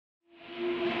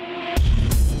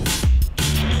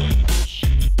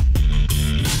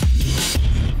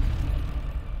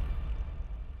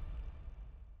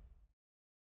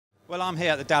Well, I'm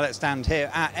here at the Dalet stand here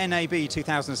at NAB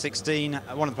 2016,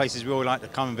 one of the places we all like to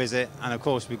come and visit. And of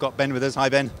course, we've got Ben with us. Hi,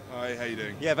 Ben. Hi, how you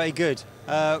doing? Yeah, very good.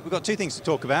 We've got two things to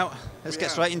talk about. Let's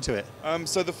get straight into it.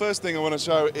 So the first thing I want to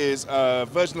show is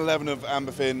version 11 of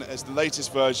AmberFin. It's the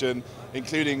latest version,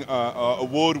 including our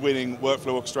award-winning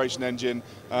workflow orchestration engine.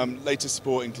 Latest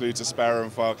support includes a Sparrow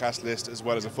and file cast list, as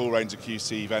well as a full range of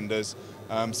QC vendors.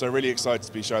 So really excited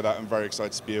to be shown that and very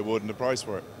excited to be awarded a prize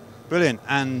for it. Brilliant.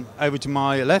 And over to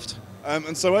my left.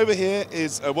 And so over here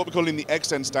is what we're calling the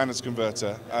XN Standards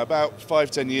Converter. About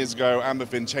 5-10 years ago,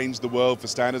 AmberFin changed the world for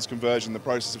standards conversion, the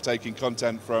process of taking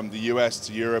content from the US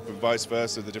to Europe and vice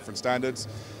versa, the different standards.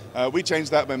 We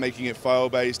changed that by making it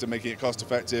file-based and making it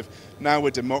cost-effective. Now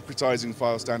we're democratizing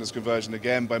file standards conversion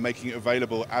again by making it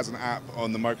available as an app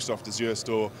on the Microsoft Azure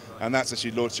store, and that's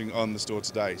actually launching on the store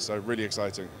today, so really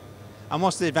exciting. And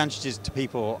what's the advantages to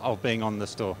people of being on the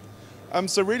store?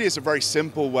 So really it's a very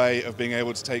simple way of being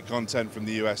able to take content from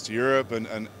the US to Europe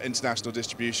and international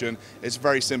distribution. It's a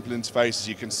very simple interface, as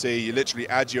you can see. You literally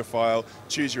add your file,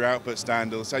 choose your output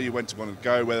standard, say you want to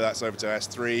go, whether that's over to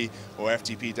S3 or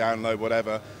FTP download,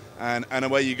 whatever, and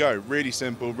away you go. Really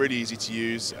simple, really easy to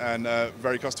use, and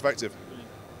very cost effective.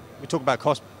 We talk about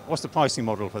cost. What's the pricing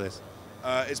model for this?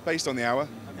 It's based on the hour,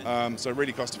 so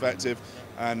really cost effective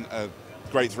and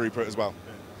great throughput as well.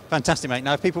 Fantastic, mate.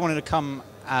 Now, if people wanted to come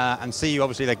and see you,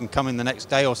 obviously they can come in the next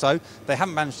day or so. They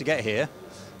haven't managed to get here.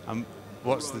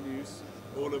 What's the news?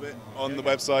 All of it on the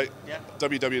website,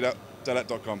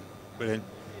 www.dalet.com. Brilliant.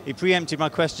 You preempted my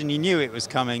question. You knew it was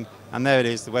coming, and there it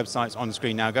is. The website's on the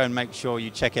screen now. Go and make sure you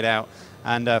check it out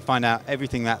and find out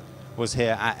everything that was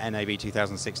here at NAB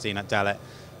 2016 at Dalet.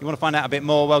 You want to find out a bit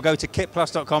more? Well, go to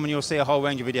KITPLUS.com and you'll see a whole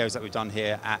range of videos that we've done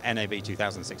here at NAB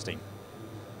 2016.